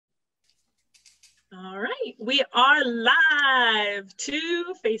right, we are live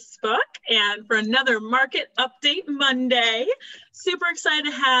to Facebook and for another Market Update Monday. Super excited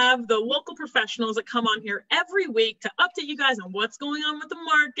to have the local professionals that come on here every week to update you guys on what's going on with the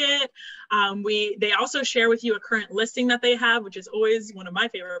market. They also share with you a current listing that they have, which is always one of my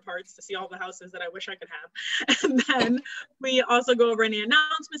favorite parts, to see all the houses that I wish I could have. And then we also go over any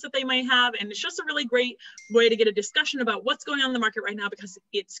announcements that they might have, and it's just a really great way to get a discussion about what's going on in the market right now, because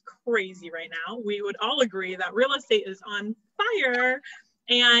it's crazy right now. We would all agree that real estate is on fire,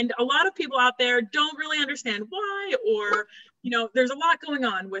 and a lot of people out there don't really understand why, or there's a lot going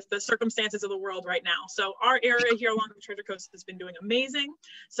on with the circumstances of the world right now. So our area here along the Treasure Coast has been doing amazing.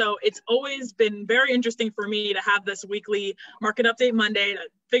 So it's always been very interesting for me to have this weekly Market Update Monday to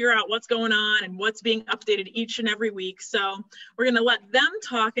figure out what's going on and what's being updated each and every week. So we're going to let them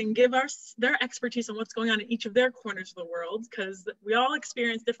talk and give their expertise on what's going on in each of their corners of the world, because we all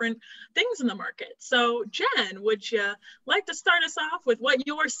experience different things in the market. So Jen, would you like to start us off with what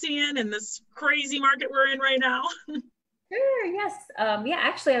you're seeing in this crazy market we're in right now? Sure, yes. Yeah,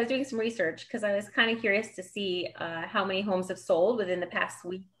 actually, I was doing some research because I was kind of curious to see how many homes have sold within the past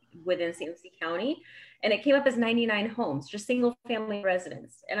week within St. Lucie County. And it came up as 99 homes, just single family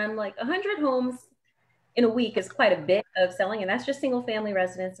residents. And I'm like, 100 homes in a week is quite a bit of selling. And that's just single family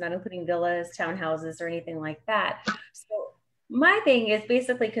residents, not including villas, townhouses, or anything like that. So my thing is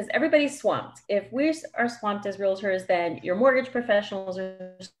basically, because everybody's swamped. If we are swamped as realtors, then your mortgage professionals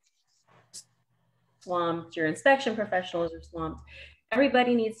are swamped, your inspection professionals are swamped.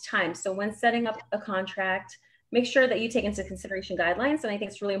 Everybody needs time. So when setting up a contract, make sure that you take into consideration guidelines. And I think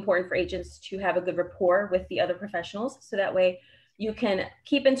it's really important for agents to have a good rapport with the other professionals. So that way you can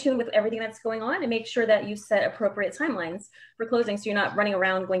keep in tune with everything that's going on and make sure that you set appropriate timelines for closing. So you're not running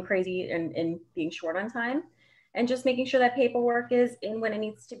around going crazy and being short on time. And just making sure that paperwork is in when it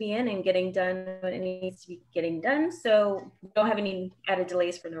needs to be in and getting done when it needs to be getting done. So you don't have any added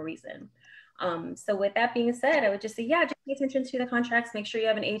delays for no reason. So with that being said, I would just say, yeah, just pay attention to the contracts. Make sure you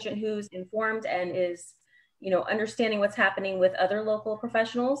have an agent who's informed and is, understanding what's happening with other local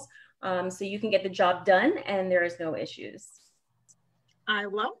professionals, so you can get the job done and there is no issues. I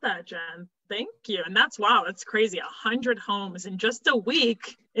love that, Jen. Thank you. And that's crazy. 100 homes in just a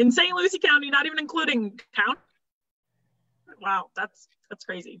week in St. Lucie County, not even including town. Wow, that's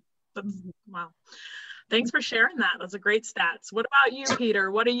crazy. Wow. Thanks for sharing that. Those are great stats. What about you,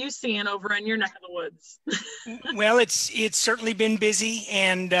 Peter? What are you seeing over in your neck of the woods? Well, it's certainly been busy,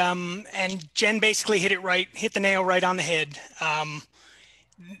 and Jen basically hit the nail right on the head.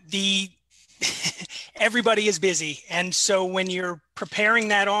 Everybody is busy, and so when you're preparing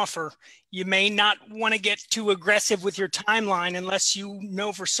that offer, you may not want to get too aggressive with your timeline unless you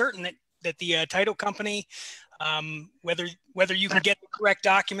know for certain that the title company, whether you can get the correct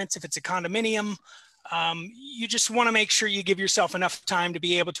documents, if it's a condominium. You just want to make sure you give yourself enough time to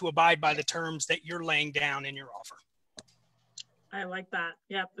be able to abide by the terms that you're laying down in your offer. I like that.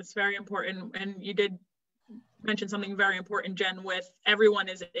 Yeah, that's very important. And you did mention something very important, Jen, with everyone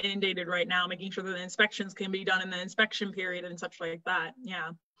is inundated right now, making sure that the inspections can be done in the inspection period and such like that. Yeah.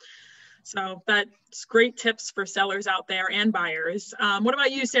 So that's great tips for sellers out there and buyers. What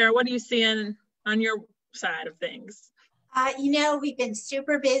about you, Sarah? What are you seeing on your side of things? We've been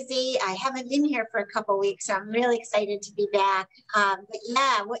super busy. I haven't been here for a couple of weeks, so I'm really excited to be back. But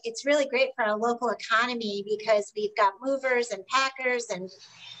yeah, it's really great for our local economy because we've got movers and packers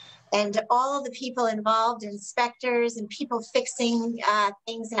and all the people involved, inspectors and people fixing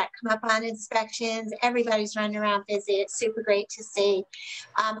things that come up on inspections. Everybody's running around busy. It's super great to see.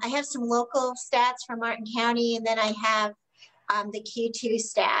 I have some local stats from Martin County, and then I have the Q2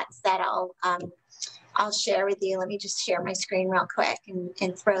 stats that I'll share with you. Let me just share my screen real quick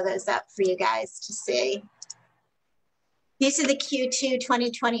and throw those up for you guys to see. These are the Q2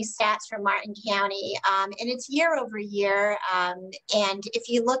 2020 stats from Martin County, and it's year over year. And if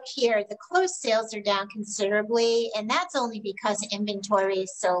you look here, the closed sales are down considerably, and that's only because inventory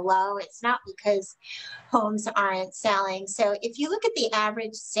is so low. It's not because homes aren't selling. So if you look at the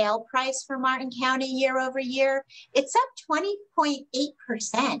average sale price for Martin County year over year, it's up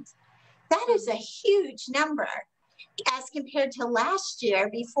 20.8%. That is a huge number as compared to last year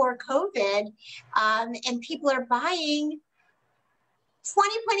before COVID, and people are buying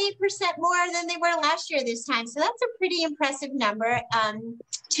 20.8% more than they were last year this time. So that's a pretty impressive number.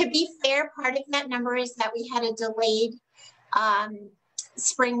 To be fair, part of that number is that we had a delayed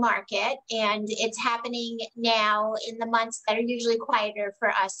spring market, and it's happening now in the months that are usually quieter for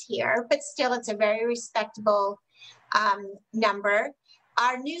us here, but still it's a very respectable number.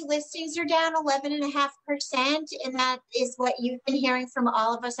 Our new listings are down 11.5%, and that is what you've been hearing from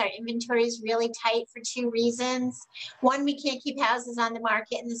all of us. Our inventory is really tight for two reasons. One, we can't keep houses on the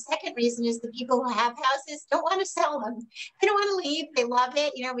market, and the second reason is the people who have houses don't want to sell them. They don't want to leave. They love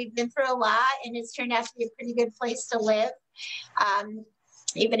it. You know, we've been through a lot, and it's turned out to be a pretty good place to live.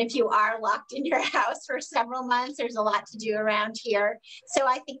 Even if you are locked in your house for several months, there's a lot to do around here. So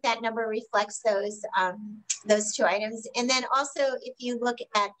I think that number reflects those two items. And then also, if you look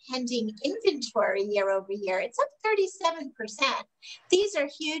at pending inventory year over year, it's up 37%. These are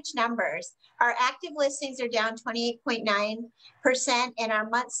huge numbers. Our active listings are down 28.9%, and our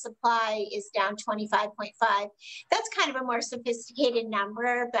month supply is down 25.5. That's kind of a more sophisticated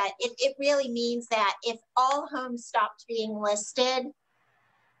number, but it really means that if all homes stopped being listed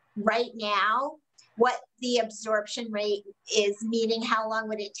right now, what the absorption rate is, meaning how long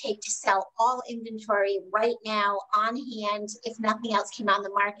would it take to sell all inventory right now on hand if nothing else came on the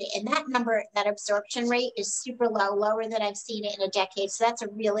market. And that number, that absorption rate, is super low, lower than I've seen it in a decade. So that's a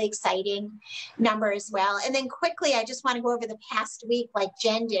really exciting number as well. And then quickly, I just want to go over the past week like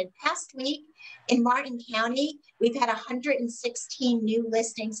Jen did. Past week in Martin County, we've had 116 new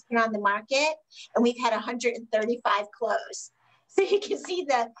listings put on the market, and we've had 135 close. So you can see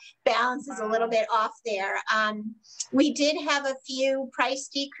the balance is a little bit off there. We did have a few price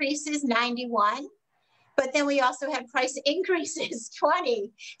decreases, 91, but then we also had price increases,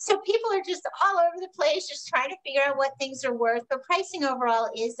 20. So people are just all over the place, just trying to figure out what things are worth. But pricing overall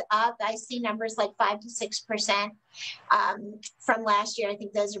is up. I see numbers like 5 to 6% from last year. I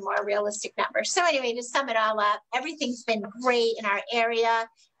think those are more realistic numbers. So anyway, to sum it all up, everything's been great in our area.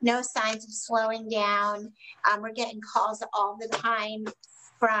 No signs of slowing down. We're getting calls all the time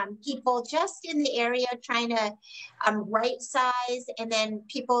from people just in the area trying to right size, and then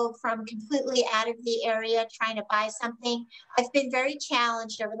people from completely out of the area trying to buy something. I've been very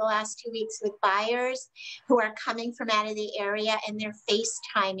challenged over the last 2 weeks with buyers who are coming from out of the area, and they're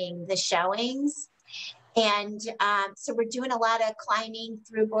FaceTiming the showings. And so we're doing a lot of climbing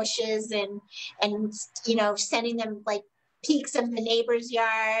through bushes and you know, sending them like peeks of the neighbor's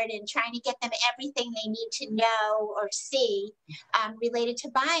yard and trying to get them everything they need to know or see related to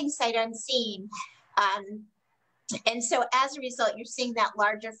buying sight unseen. And so as a result, you're seeing that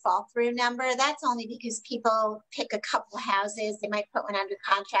larger fall through number. That's only because people pick a couple houses, they might put one under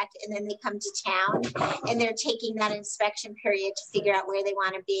contract, and then they come to town and they're taking that inspection period to figure out where they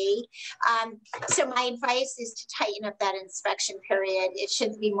want to be. So my advice is to tighten up that inspection period. It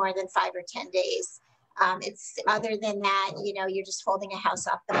shouldn't be more than 5 or 10 days. It's other than that, you know, you're just holding a house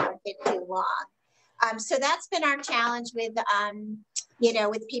off the market too long. So that's been our challenge with, you know,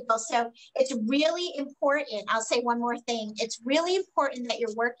 with people. So it's really important. I'll say one more thing. It's really important that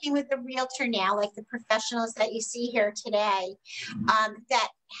you're working with a realtor now, like the professionals that you see here today, that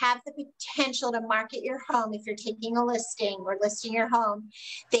have the potential to market your home. If you're taking a listing or listing your home,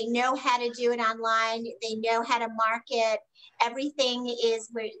 they know how to do it online. They know how to market. Everything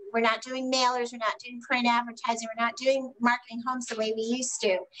is, we're not doing mailers, we're not doing print advertising, we're not doing marketing homes the way we used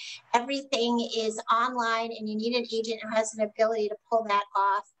to. Everything is online, and you need an agent who has an ability to pull that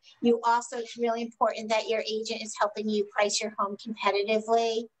off. You also, it's really important that your agent is helping you price your home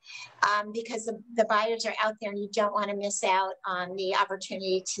competitively, because the buyers are out there and you don't want to miss out on the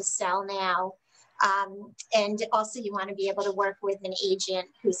opportunity to sell now. And also you want to be able to work with an agent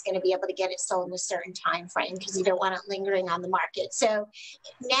who's going to be able to get it sold in a certain time frame, because you don't want it lingering on the market. So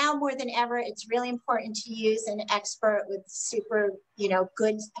now more than ever, it's really important to use an expert with super, you know,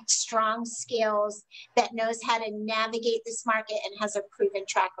 good, strong skills that knows how to navigate this market and has a proven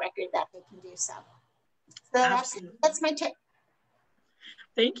track record that they can do so. So that's my tip.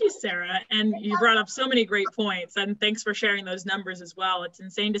 Thank you, Sarah. And you brought up so many great points, and thanks for sharing those numbers as well. It's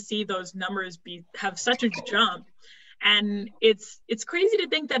insane to see those numbers have such a jump. And it's crazy to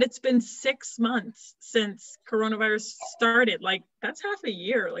think that it's been 6 months since coronavirus started. Like, that's half a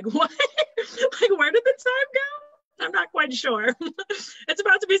year. Like, what? Like, where did the time go? I'm not quite sure. It's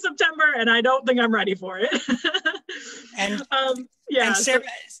about to be September, and I don't think I'm ready for it. And yeah. And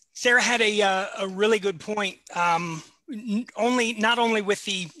Sarah had a really good point. Not only with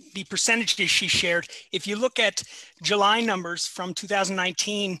the percentages she shared, if you look at July numbers from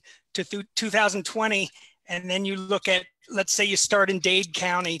 2019 to 2020, and then you look at, let's say you start in Dade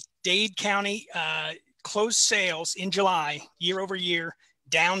County, closed sales in July, year over year,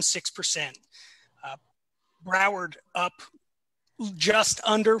 down 6%. Broward up just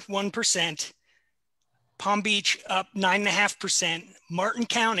under 1%. Palm Beach up 9.5%. Martin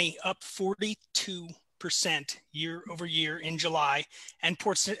County up 42%. year over year in July, and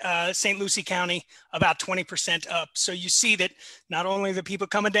St. Lucie County about 20% up. So you see that not only the people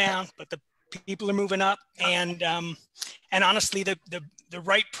coming down, but the people are moving up, and honestly, the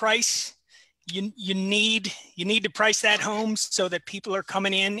right price. You need to price that home so that people are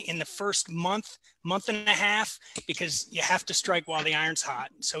coming in the first month and a half, because you have to strike while the iron's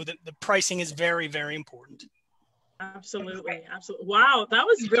hot. So the pricing is very, very important. Absolutely. Absolutely. Wow. That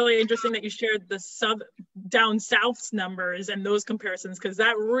was really interesting that you shared the down south's numbers and those comparisons, because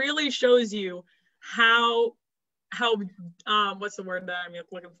that really shows you how what's the word that I'm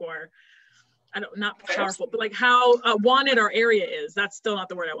looking for? Not powerful, but like how wanted our area is. That's still not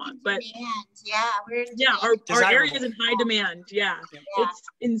the word I want, but our area is in high demand. Yeah. It's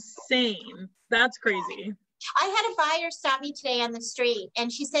insane. That's crazy. I had a buyer stop me today on the street,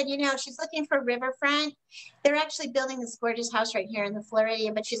 and she said, she's looking for riverfront. They're actually building this gorgeous house right here in the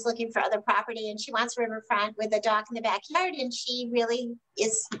Floridian, but she's looking for other property, and she wants riverfront with a dock in the backyard. And she's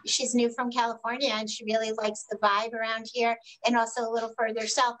new from California, and she really likes the vibe around here, and also a little further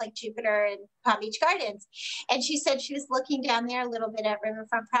south, like Jupiter and Palm Beach Gardens. And she said she was looking down there a little bit at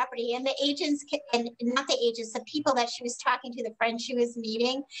riverfront property, and the agents, and not the agents, the people that she was talking to, the friends she was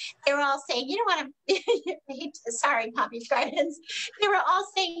meeting, they were all saying, you don't want to, sorry, Palm Beach Gardens. They were all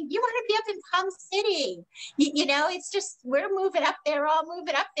saying, you want to be up in Palm City. It's just, we're moving up there, all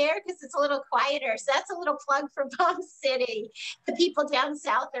moving up there because it's a little quieter. So that's a little plug for Palm City. The people down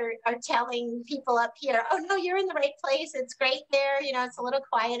south are telling people up here, oh no, you're in the right place. It's great there. It's a little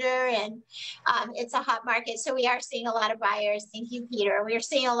quieter, and it's a hot market. So we are seeing a lot of buyers. Thank you, Peter. We are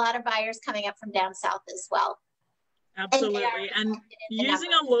seeing a lot of buyers coming up from down south as well. Absolutely. And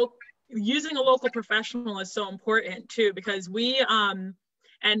using a local professional is so important too, because we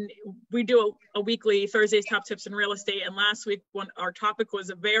do a weekly Thursdays Top Tips in Real Estate. And last week, our topic was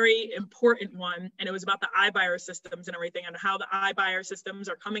a very important one, and it was about the iBuyer systems and everything, and how the iBuyer systems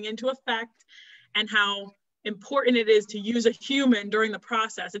are coming into effect, and how important it is to use a human during the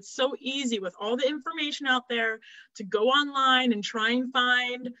process. It's so easy with all the information out there to go online and try and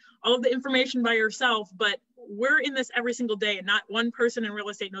find all of the information by yourself, but we're in this every single day, and not one person in real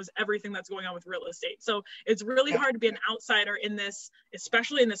estate knows everything that's going on with real estate. So it's really hard to be an outsider in this,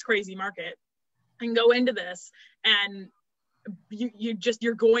 especially in this crazy market, and go into this, and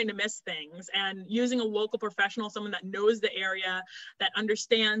you're going to miss things. And using a local professional, someone that knows the area, that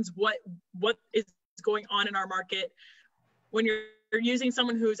understands what is going on in our market. When you're using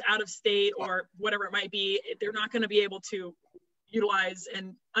someone who's out of state or whatever it might be, they're not going to be able to utilize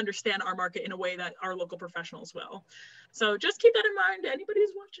and understand our market in a way that our local professionals will. So just keep that in mind. Anybody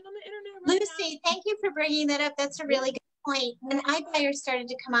who's watching on the internet Lucy, thank you for bringing that up. That's a really good point. When iBuyers started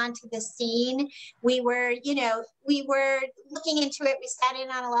to come onto the scene, we were looking into it. We sat in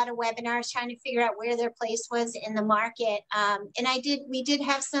on a lot of webinars trying to figure out where their place was in the market. And we did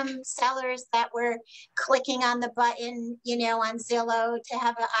have some sellers that were clicking on the button, on Zillow to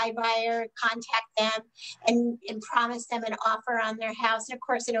have an iBuyer contact them and promise them an offer on their house. And of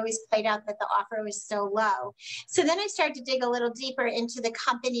course, it always played out that the offer was so low. So then I started to dig a little deeper into the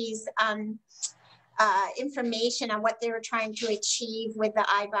company's information on what they were trying to achieve with the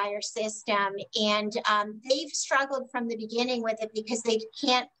iBuyer system. And they've struggled from the beginning with it because they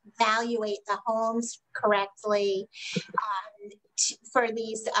can't evaluate the homes correctly for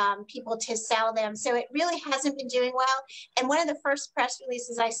these people to sell them. So it really hasn't been doing well. And one of the first press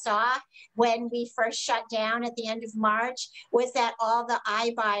releases I saw when we first shut down at the end of March was that all the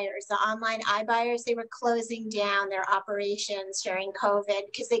iBuyers, the online iBuyers, they were closing down their operations during COVID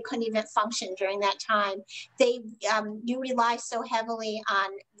because they couldn't even function during that time. You rely so heavily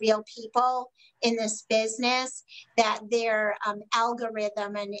on real people in this business that their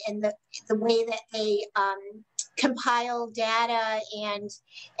algorithm and the way that they compile data and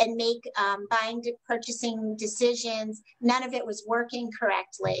make buying purchasing decisions, none of it was working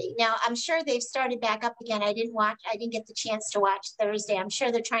correctly. Now I'm sure they've started back up again. I didn't get the chance to watch Thursday. I'm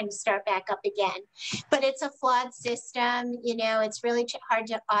sure they're trying to start back up again, but it's a flawed system. It's really hard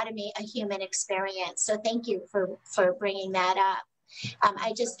to automate a human experience. So thank you for bringing that up.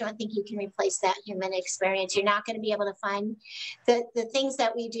 I just don't think you can replace that human experience. You're not going to be able to find the things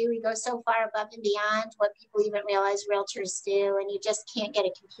that we do. We go so far above and beyond what people even realize realtors do, and you just can't get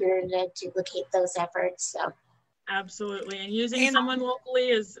a computer to duplicate those efforts. So. Absolutely. And using someone locally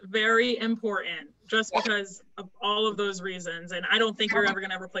is very important just because of all of those reasons. And I don't think you're ever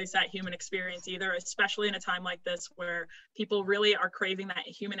going to replace that human experience either, especially in a time like this where people really are craving that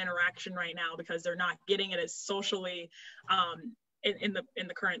human interaction right now because they're not getting it as socially in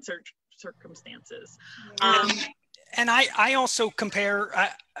the current circumstances. And I also compare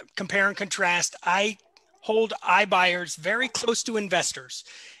and contrast. I hold iBuyers very close to investors,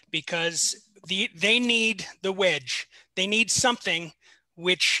 because they need the wedge. They need something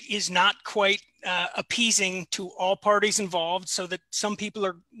which is not quite appeasing to all parties involved, so that some people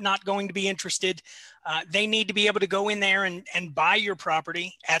are not going to be interested. They need to be able to go in there and buy your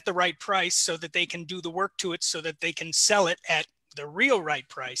property at the right price, so that they can do the work to it, so that they can sell it at the real right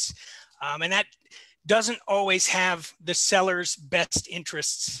price. And that doesn't always have the seller's best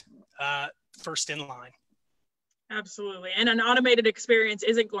interests first in line. Absolutely. And an automated experience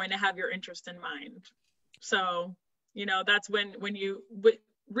isn't going to have your interest in mind. So, you know, that's when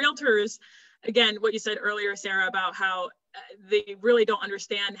realtors, again, what you said earlier, Sarah, about how they really don't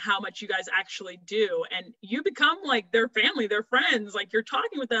understand how much you guys actually do. And you become like their family, their friends, like you're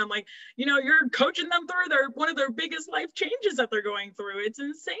talking with them, like, you know, you're coaching them through one of their biggest life changes that they're going through. It's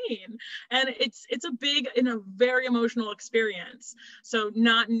insane. And it's a big and a very emotional experience. So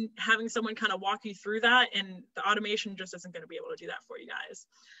not having someone kind of walk you through that, and the automation just isn't going to be able to do that for you guys.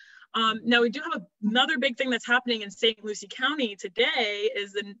 Now we do have another big thing that's happening in St. Lucie County today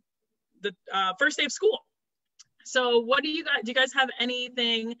is the first day of school. So what do you guys have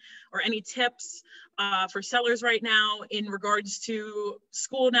anything or any tips for sellers right now in regards to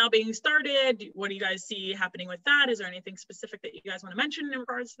school now being started? What do you guys see happening with that? Is there anything specific that you guys want to mention in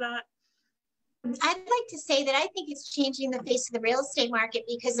regards to that? I'd like to say that I think it's changing the face of the real estate market,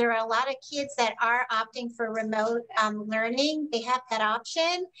 because there are a lot of kids that are opting for remote learning. They have that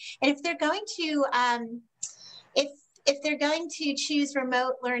option. And if they're going to, if they're going to choose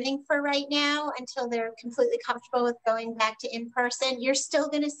remote learning for right now until they're completely comfortable with going back to in-person, you're still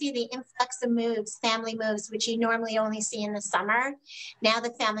going to see the influx of moves, family moves, which you normally only see in the summer. Now the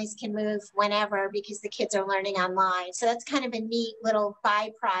families can move whenever because the kids are learning online. So that's kind of a neat little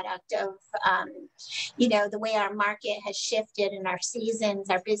byproduct of, you know, the way our market has shifted, and our seasons,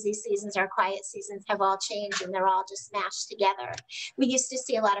 our busy seasons, our quiet seasons have all changed, and they're all just smashed together. We used to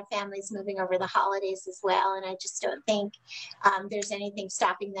see a lot of families moving over the holidays as well, and I just don't think there's anything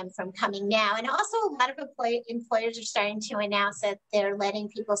stopping them from coming now. And also a lot of employers are starting to announce that they're letting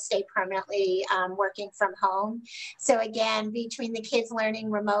people stay permanently working from home. So again, between the kids learning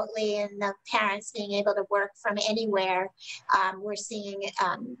remotely and the parents being able to work from anywhere, we're seeing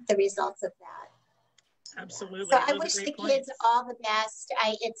the results of that. Absolutely. So I wish the kids all the best.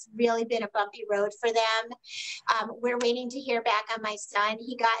 It's really been a bumpy road for them. We're waiting to hear back on my son.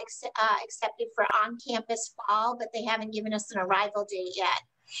 He got accepted for on-campus fall, but they haven't given us an arrival date yet.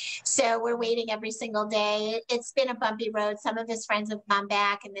 So we're waiting every single day. It's been a bumpy road. Some of his friends have gone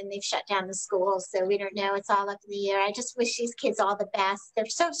back, and then they've shut down the schools. So we don't know. It's all up in the air. I just wish these kids all the best. They're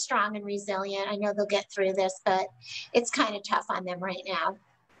so strong and resilient. I know they'll get through this, but it's kind of tough on them right now.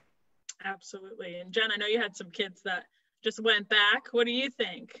 Absolutely. And Jen, I know you had some kids that just went back. What do you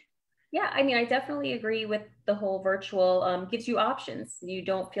think? Yeah, I mean, I definitely agree with the whole virtual, gives you options. You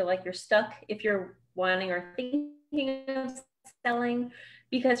don't feel like you're stuck if you're wanting or thinking of selling,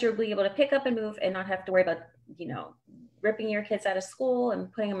 because you'll be able to pick up and move and not have to worry about, you know, ripping your kids out of school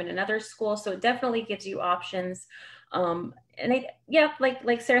and putting them in another school. So it definitely gives you options. And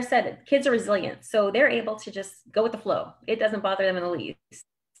like Sarah said, kids are resilient. So they're able to just go with the flow. It doesn't bother them in the least.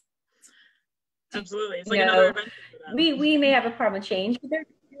 Absolutely. It's like another adventure for them. We may have a problem with change, but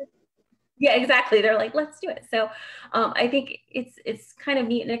yeah, exactly. They're like, let's do it. So I think it's kind of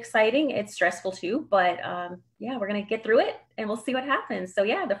neat and exciting. It's stressful too, but yeah, we're going to get through it and we'll see what happens. So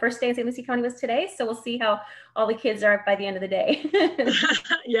yeah, the first day in St. Lucie County was today. So we'll see how all the kids are by the end of the day.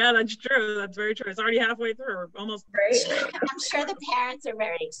 Yeah, that's true. That's very true. It's already halfway through. We're almost. Right. I'm sure the parents are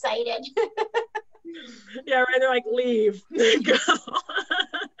very excited. Yeah, right. They're like, leave. Go.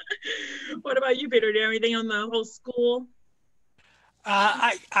 What about you, Peter? Do you have anything on the whole school?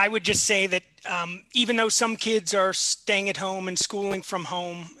 I would just say that even though some kids are staying at home and schooling from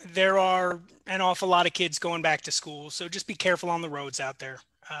home, there are an awful lot of kids going back to school. So just be careful on the roads out there.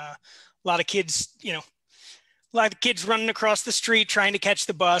 A lot of kids, you know, a lot of kids running across the street trying to catch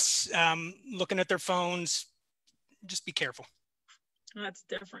the bus, looking at their phones. Just be careful. That's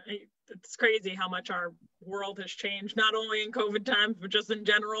different. It's crazy how much our world has changed, not only in COVID times, but just in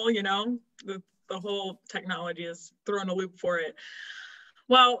general, you know, the whole technology is thrown a loop for it.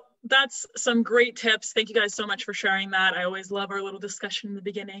 Well, that's some great tips. Thank you guys so much for sharing that. I always love our little discussion in the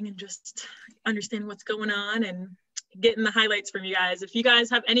beginning and just understanding what's going on and getting the highlights from you guys. If you guys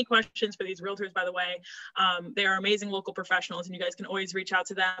have any questions for these realtors, by the way, they are amazing local professionals and you guys can always reach out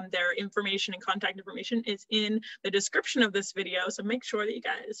to them. Their information and contact information is in the description of this video. So make sure that you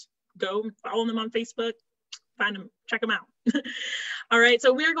guys go follow them on Facebook, find them, check them out. All right,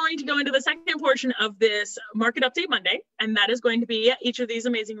 so we're going to go into the second portion of this Market Update Monday, and that is going to be each of these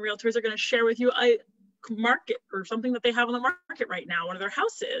amazing realtors are going to share with you a market or something that they have on the market right now, one of their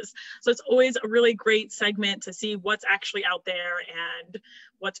houses. So it's always a really great segment to see what's actually out there and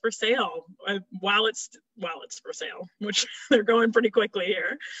what's for sale while it's for sale, which they're going pretty quickly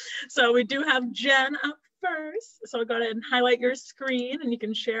here. So we do have Jen up first. So I'll go ahead and highlight your screen and you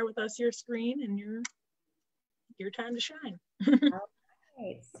can share with us your screen and your time to shine. All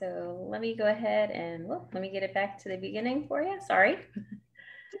right, so let me go ahead and let me get it back to the beginning for you. Sorry.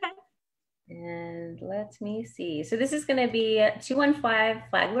 Okay. And let me see. So this is going to be 215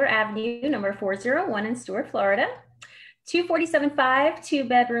 Flagler Avenue, number 401 in Stuart, Florida. 247.5,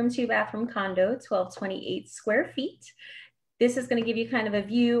 2-bedroom, 2-bathroom condo, 1228 square feet. This is going to give you kind of a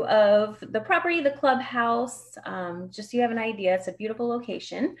view of the property, the clubhouse, just so you have an idea. It's a beautiful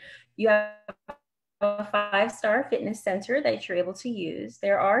location. You have a 5-star fitness center that you're able to use.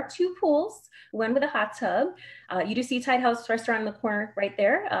 There are 2 pools, one with a hot tub. You do see Tide House Restaurant in the corner right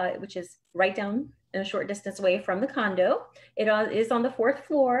there, which is right down a short distance away from the condo. It is on the 4th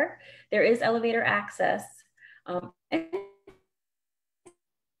floor. There is elevator access and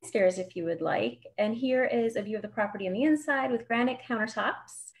stairs if you would like. And here is a view of the property on the inside with granite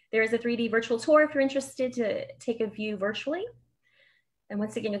countertops. There is a 3D virtual tour if you're interested to take a view virtually. And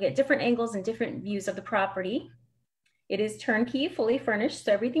once again, you'll get different angles and different views of the property. It is turnkey, fully furnished,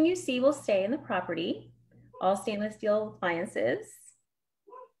 so everything you see will stay in the property. All stainless steel appliances.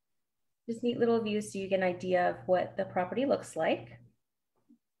 Just neat little views so you get an idea of what the property looks like.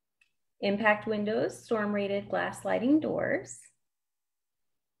 Impact windows, storm-rated glass sliding doors.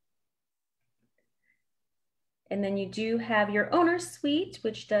 And then you do have your owner's suite,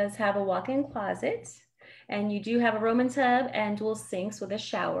 which does have a walk-in closet. And you do have a Roman tub and dual sinks with a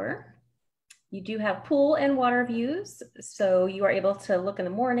shower. You do have pool and water views. So you are able to look in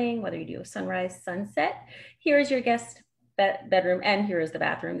the morning, whether you do a sunrise, sunset. Here is your guest bedroom, and here is the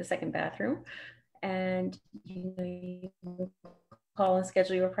bathroom, the second bathroom. And you can call and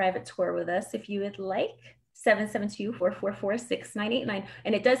schedule your private tour with us if you would like. 772-444-6989.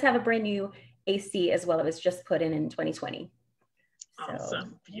 And it does have a brand new AC as well. It was just put in 2020.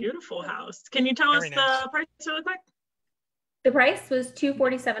 Awesome. Beautiful house. Can you tell us the price really quick? The price was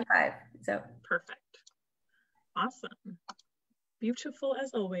 $247.5. So perfect. Awesome. Beautiful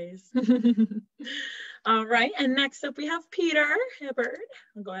as always. All right. And next up we have Peter Hibbard.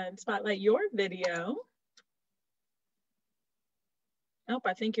 I'll go ahead and spotlight your video. Nope,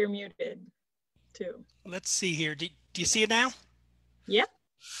 I think you're muted too. Let's see here. Do you see it now? Yep.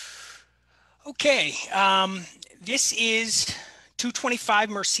 Okay. This is 225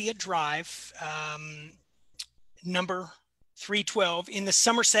 Mercia Drive, number 312 in the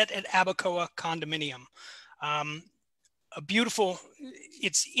Somerset at Abacoa condominium. A beautiful,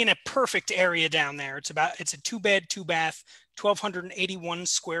 it's in a perfect area down there. It's a 2-bed, 2-bath, 1,281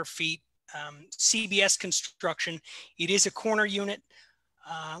 square feet, CBS construction. It is a corner unit.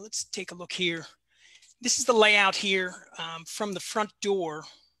 Let's take a look here. This is the layout here from the front door.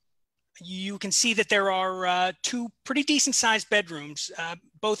 You can see that there are 2 pretty decent sized bedrooms,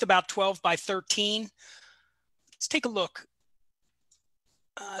 both about 12 by 13. Let's take a look.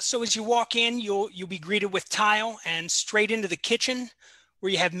 So as you walk in, you'll be greeted with tile and straight into the kitchen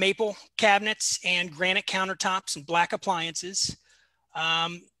where you have maple cabinets and granite countertops and black appliances.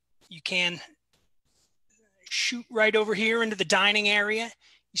 You can shoot right over here into the dining area.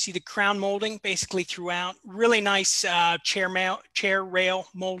 You see the crown molding basically throughout. Really nice chair rail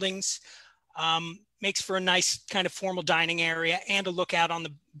moldings. Makes for a nice kind of formal dining area and a look out on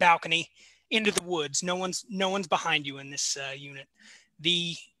the balcony into the woods. No one's behind you in this unit.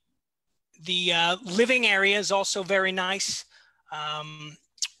 The living area is also very nice.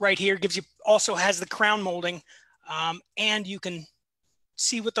 Right here also has the crown molding, and you can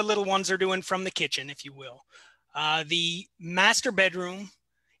see what the little ones are doing from the kitchen, if you will. The master bedroom,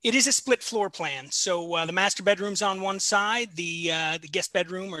 it is a split floor plan. So the master bedroom's on one side, the guest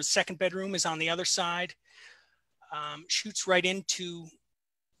bedroom or second bedroom is on the other side. Shoots right into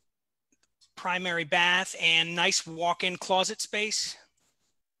primary bath and nice walk-in closet space.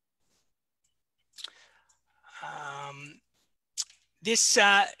 This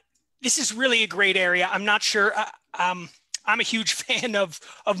is really a great area. I'm not sure. I'm a huge fan of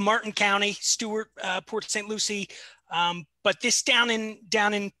Martin County, Stewart, Port St. Lucie, but this down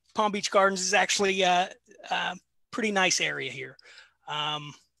in Palm Beach Gardens is actually a pretty nice area here.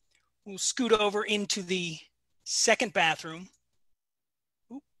 We'll scoot over into the second bathroom.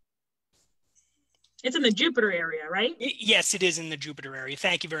 It's in the Jupiter area, right? Yes, it is in the Jupiter area.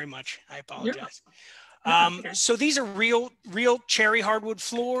 Thank you very much. I apologize. Yeah. Okay. So these are real cherry hardwood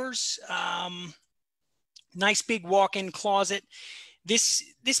floors. Nice big walk-in closet.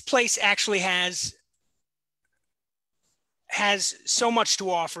 This place actually has has so much to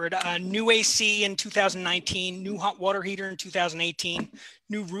offer. New AC in 2019, new hot water heater in 2018,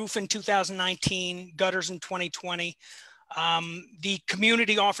 new roof in 2019, gutters in 2020. The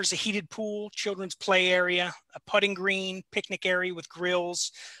community offers a heated pool, children's play area, a putting green, picnic area with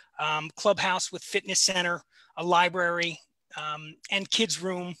grills, clubhouse with fitness center, a library, and kids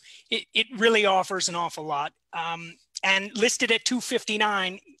room. It really offers an awful lot. And listed at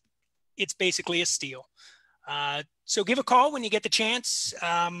 $259, it's basically a steal. So give a call when you get the chance.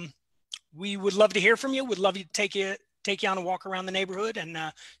 We would love to hear from you. Would love to take you on a walk around the neighborhood and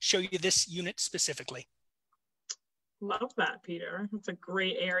show you this unit specifically. Love that, Peter. That's a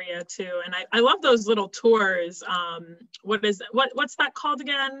great area too. And I love those little tours. What's that called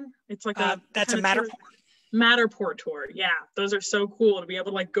again? It's like that's a Matterport. Matterport tour. Yeah, those are so cool to be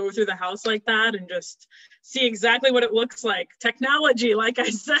able to like go through the house like that and just see exactly what it looks like. Technology, like I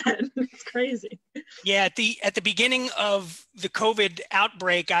said, it's crazy. Yeah, at the beginning of the COVID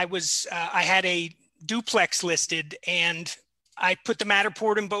outbreak, I had a duplex listed, and I put the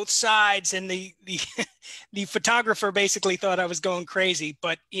Matterport in both sides, and the the photographer basically thought I was going crazy,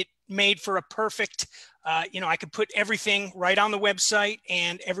 but it made for a perfect. I could put everything right on the website,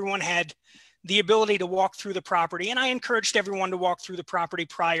 and everyone had the ability to walk through the property. And I encouraged everyone to walk through the property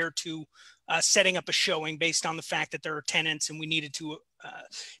prior to setting up a showing, based on the fact that there are tenants and we needed to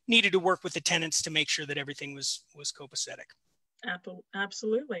work with the tenants to make sure that everything was copacetic.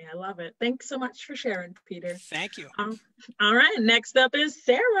 Absolutely. I love it. Thanks so much for sharing, Peter. Thank you. All right. Next up is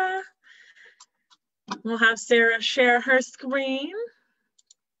Sarah. We'll have Sarah share her screen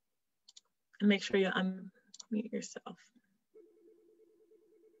and make sure you unmute yourself.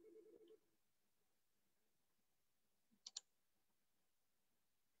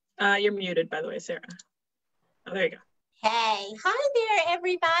 You're muted, by the way, Sarah. Oh, there you go. Hey, hi there,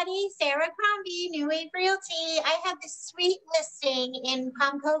 everybody. Sarah Crombie, New Wave Realty. I have this sweet listing in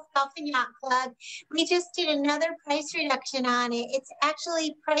Palm Cove Golf and Yacht Club. We just did another price reduction on it. It's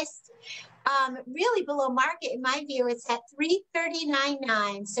actually priced really below market in my view. It's at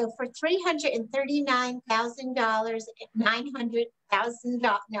 $339,900. So for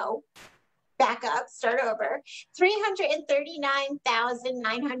 $339,000, back up, start over.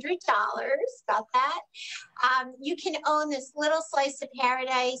 $339,900. Got that? You can own this little slice of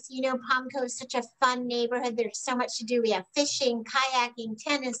paradise. You know, Palm Cove is such a fun neighborhood. There's so much to do. We have fishing, kayaking,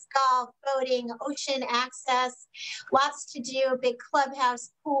 tennis, golf, boating, ocean access, lots to do, big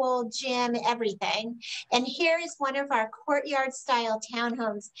clubhouse, pool, gym, everything. And here is one of our courtyard style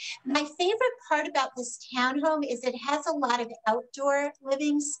townhomes. My favorite part about this townhome is it has a lot of outdoor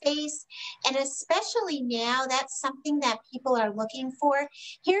living space. And especially now, that's something that people are looking for.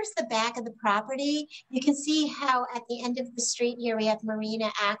 Here's the back of the property. You can see how at the end of the street here, we have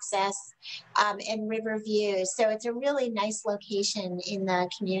marina access and river views. So it's a really nice location in the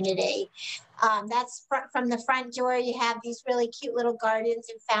community. That's from the front door. You have these really cute little gardens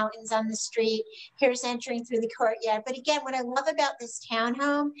and fountains on the street. Here's entering through the courtyard. But again, what I love about this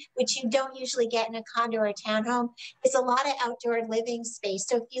townhome, which you don't usually get in a condo or a townhome, is a lot of outdoor living space.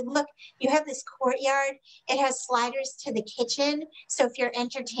 So if you look, you have this courtyard. It has sliders to the kitchen. So if you're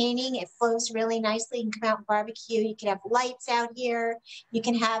entertaining, it flows really nicely. You can come out and barbecue. You can have lights out here. You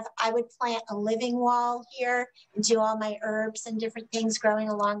can have, I would plant a living wall here and do all my herbs and different things growing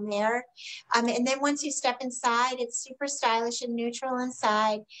along there. And then once you step inside, it's super stylish and neutral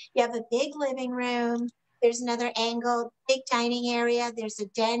inside. You have a big living room. There's another angle, big dining area. There's a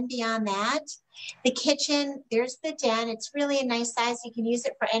den beyond that. The kitchen, there's the den. It's really a nice size. You can use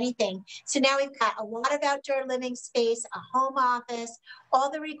it for anything. So now we've got a lot of outdoor living space, a home office,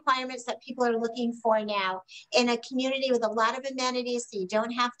 all the requirements that people are looking for now in a community with a lot of amenities so you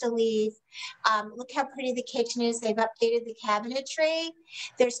don't have to leave. Look how pretty the kitchen is. They've updated the cabinetry.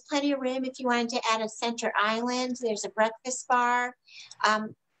 There's plenty of room if you wanted to add a center island. There's a breakfast bar.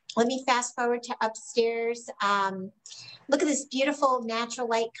 Let me fast forward to upstairs. Look at this beautiful natural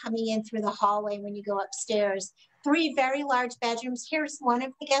light coming in through the hallway when you go upstairs. 3 very large bedrooms. Here's one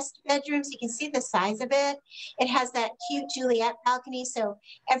of the guest bedrooms. You can see the size of it. It has that cute Juliet balcony. So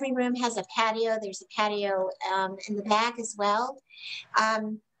every room has a patio. There's a patio in the back as well.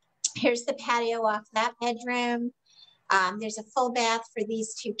 Here's the patio off that bedroom. There's a full bath for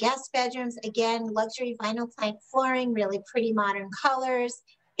these 2 guest bedrooms. Again, luxury vinyl plank flooring, really pretty modern colors.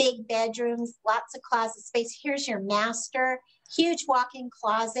 Big bedrooms, lots of closet space. Here's your master, huge walk-in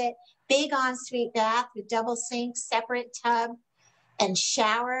closet, big ensuite bath with double sink, separate tub. and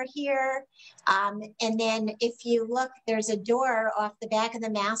shower here. And then if you look, there's a door off the back of the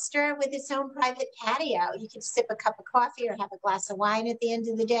master with its own private patio. You can sip a cup of coffee or have a glass of wine at the end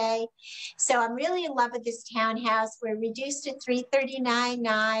of the day. So I'm really in love with this townhouse. We're reduced to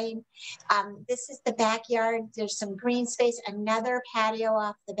 $339,900. This is the backyard. There's some green space, another patio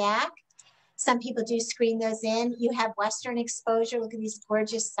off the back. Some people do screen those in. You have western exposure. Look at these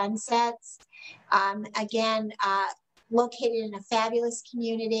gorgeous sunsets. Again, located in a fabulous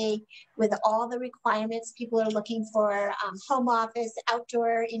community with all the requirements people are looking for, home office,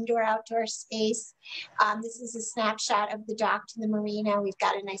 outdoor, indoor, outdoor space. This is a snapshot of the dock to the marina. We've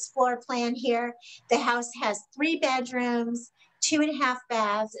got a nice floor plan here. The house has 3 bedrooms, 2.5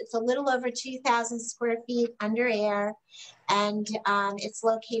 baths. It's a little over 2,000 square feet under air, and it's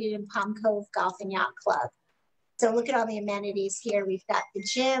located in Palm Cove Golf and Yacht Club. So look at all the amenities here. We've got the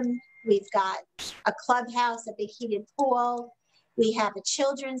gym, we've got a clubhouse, a big heated pool. We have a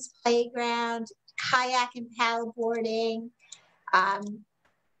children's playground, kayak and paddle boarding,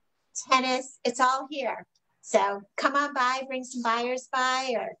 tennis. It's all here. So come on by, bring some buyers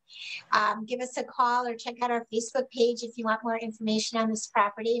by, or give us a call or check out our Facebook page if you want more information on this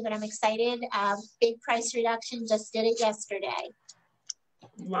property. But I'm excited. Big price reduction, just did it yesterday.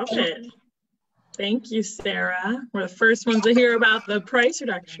 Love it. Thank you, Sarah. We're the first ones to hear about the price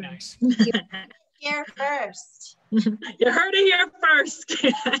reduction. Nice. Here first. You heard it here first,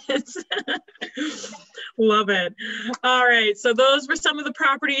 kids. Love it. All right, so those were some of the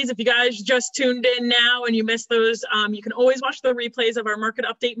properties. If you guys just tuned in now and you missed those, you can always watch the replays of our Market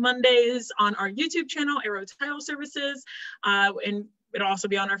Update Mondays on our YouTube channel, Arrow Title Services, and it'll also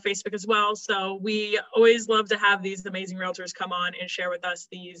be on our Facebook as well. So we always love to have these amazing realtors come on and share with us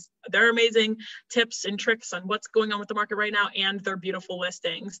their amazing tips and tricks on what's going on with the market right now and their beautiful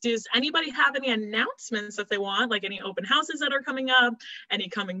listings. Does anybody have any announcements that they want, like any open houses that are coming up, any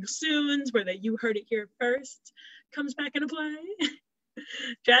coming soons where you heard it here first comes back into play?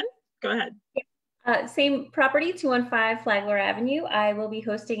 Jen, go ahead. Same property, 215 Flagler Avenue. I will be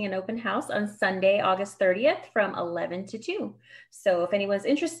hosting an open house on Sunday, August 30th from 11 to 2. So if anyone's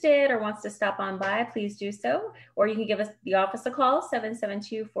interested or wants to stop on by, please do so. Or you can give us the office a call,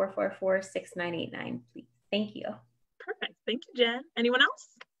 772-444-6989, please. Thank you. Perfect. Thank you, Jen. Anyone else?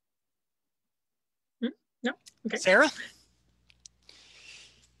 No? Okay. Sarah?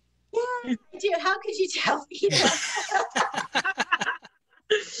 Yeah, I do. How could you tell me that?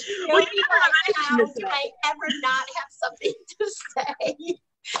 Well, you never have anything to say. I ever not have something to say?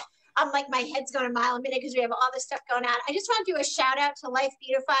 I'm like, my head's going a mile a minute because we have all this stuff going on. I just want to do a shout out to Life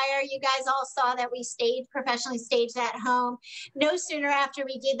Beautifier. You guys all saw that we professionally staged that home. No sooner after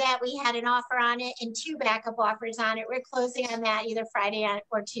we did that, we had an offer on it and 2 backup offers on it. We're closing on that either Friday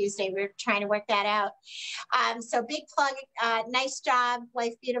or Tuesday. We're trying to work that out. So big plug, nice job,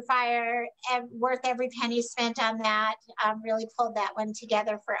 Life Beautifier, worth every penny spent on that. Really pulled that one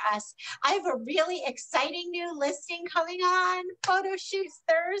together for us. I have a really exciting new listing coming on. Photo shoots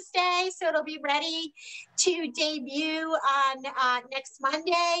Thursday. So it'll be ready to debut on next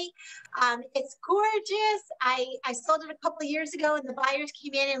Monday. It's gorgeous. I sold it a couple of years ago and the buyers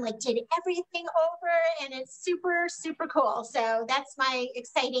came in and did everything over, and it's super, super cool. So that's my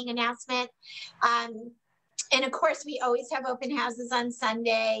exciting announcement. And of course, we always have open houses on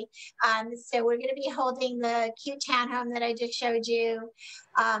Sunday. So we're going to be holding the cute townhome that I just showed you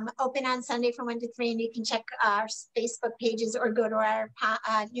open on Sunday from 1 to 3. And you can check our Facebook pages or go to our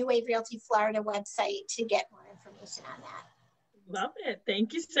New Wave Realty Florida website to get more information on that. Love it.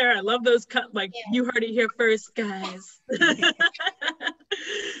 Thank you, Sarah. I love those You heard it here first, guys.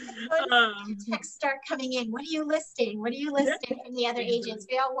 Texts start coming in. What are you listing? What are you listing from the other agents?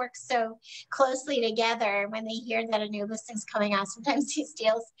 We all work so closely together. When they hear that a new listing's coming on, sometimes these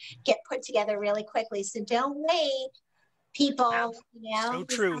deals get put together really quickly. So don't wait, people. So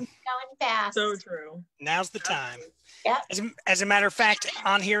true. Going fast. So true. Now's the time. Yep. As a matter of fact,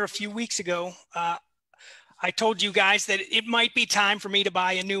 on here a few weeks ago, I told you guys that it might be time for me to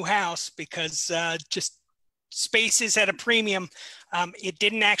buy a new house because just space is at a premium. It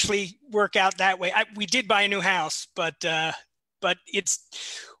didn't actually work out that way. We did buy a new house, but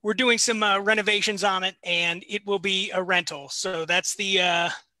we're doing some renovations on it, and it will be a rental. So that's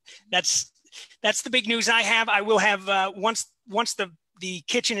the big news I have. I will have once the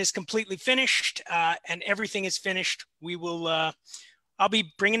kitchen is completely finished and everything is finished, we will. I'll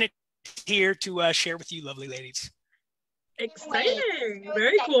be bringing it here to share with you lovely ladies. Exciting.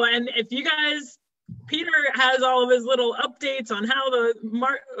 Very cool. And if you guys, Peter has all of his little updates on how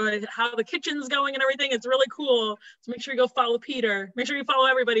the kitchen's going and everything. It's really cool. So make sure you go follow Peter. Make sure you follow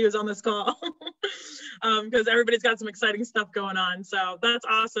everybody who's on this call. because everybody's got some exciting stuff going on. So that's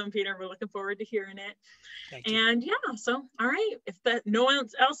awesome, Peter. We're looking forward to hearing it. Thank you. And yeah, so all right, if that no one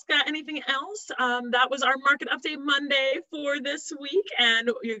else got anything else, that was our market update Monday for this week, and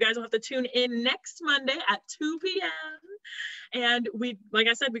you guys will have to tune in next Monday at 2 p.m. And we, like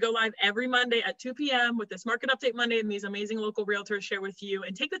I said, we go live every Monday at 2 p.m. with this market update Monday, and these amazing local realtors share with you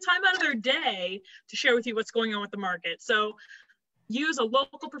and take the time out of their day to share with you what's going on with the market. So use a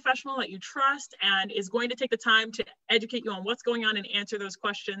local professional that you trust and is going to take the time to educate you on what's going on and answer those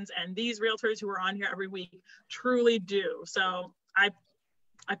questions. And these realtors who are on here every week truly do. So I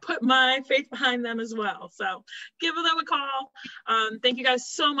put my faith behind them as well. So give them a call. Thank you guys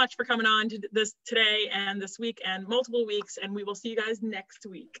so much for coming on to this today and this week and multiple weeks. And we will see you guys next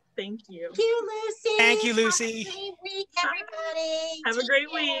week. Thank you. Thank you, Lucy. Thank you, Lucy. Have a great week, everybody. Have a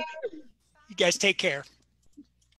great week. You guys take care.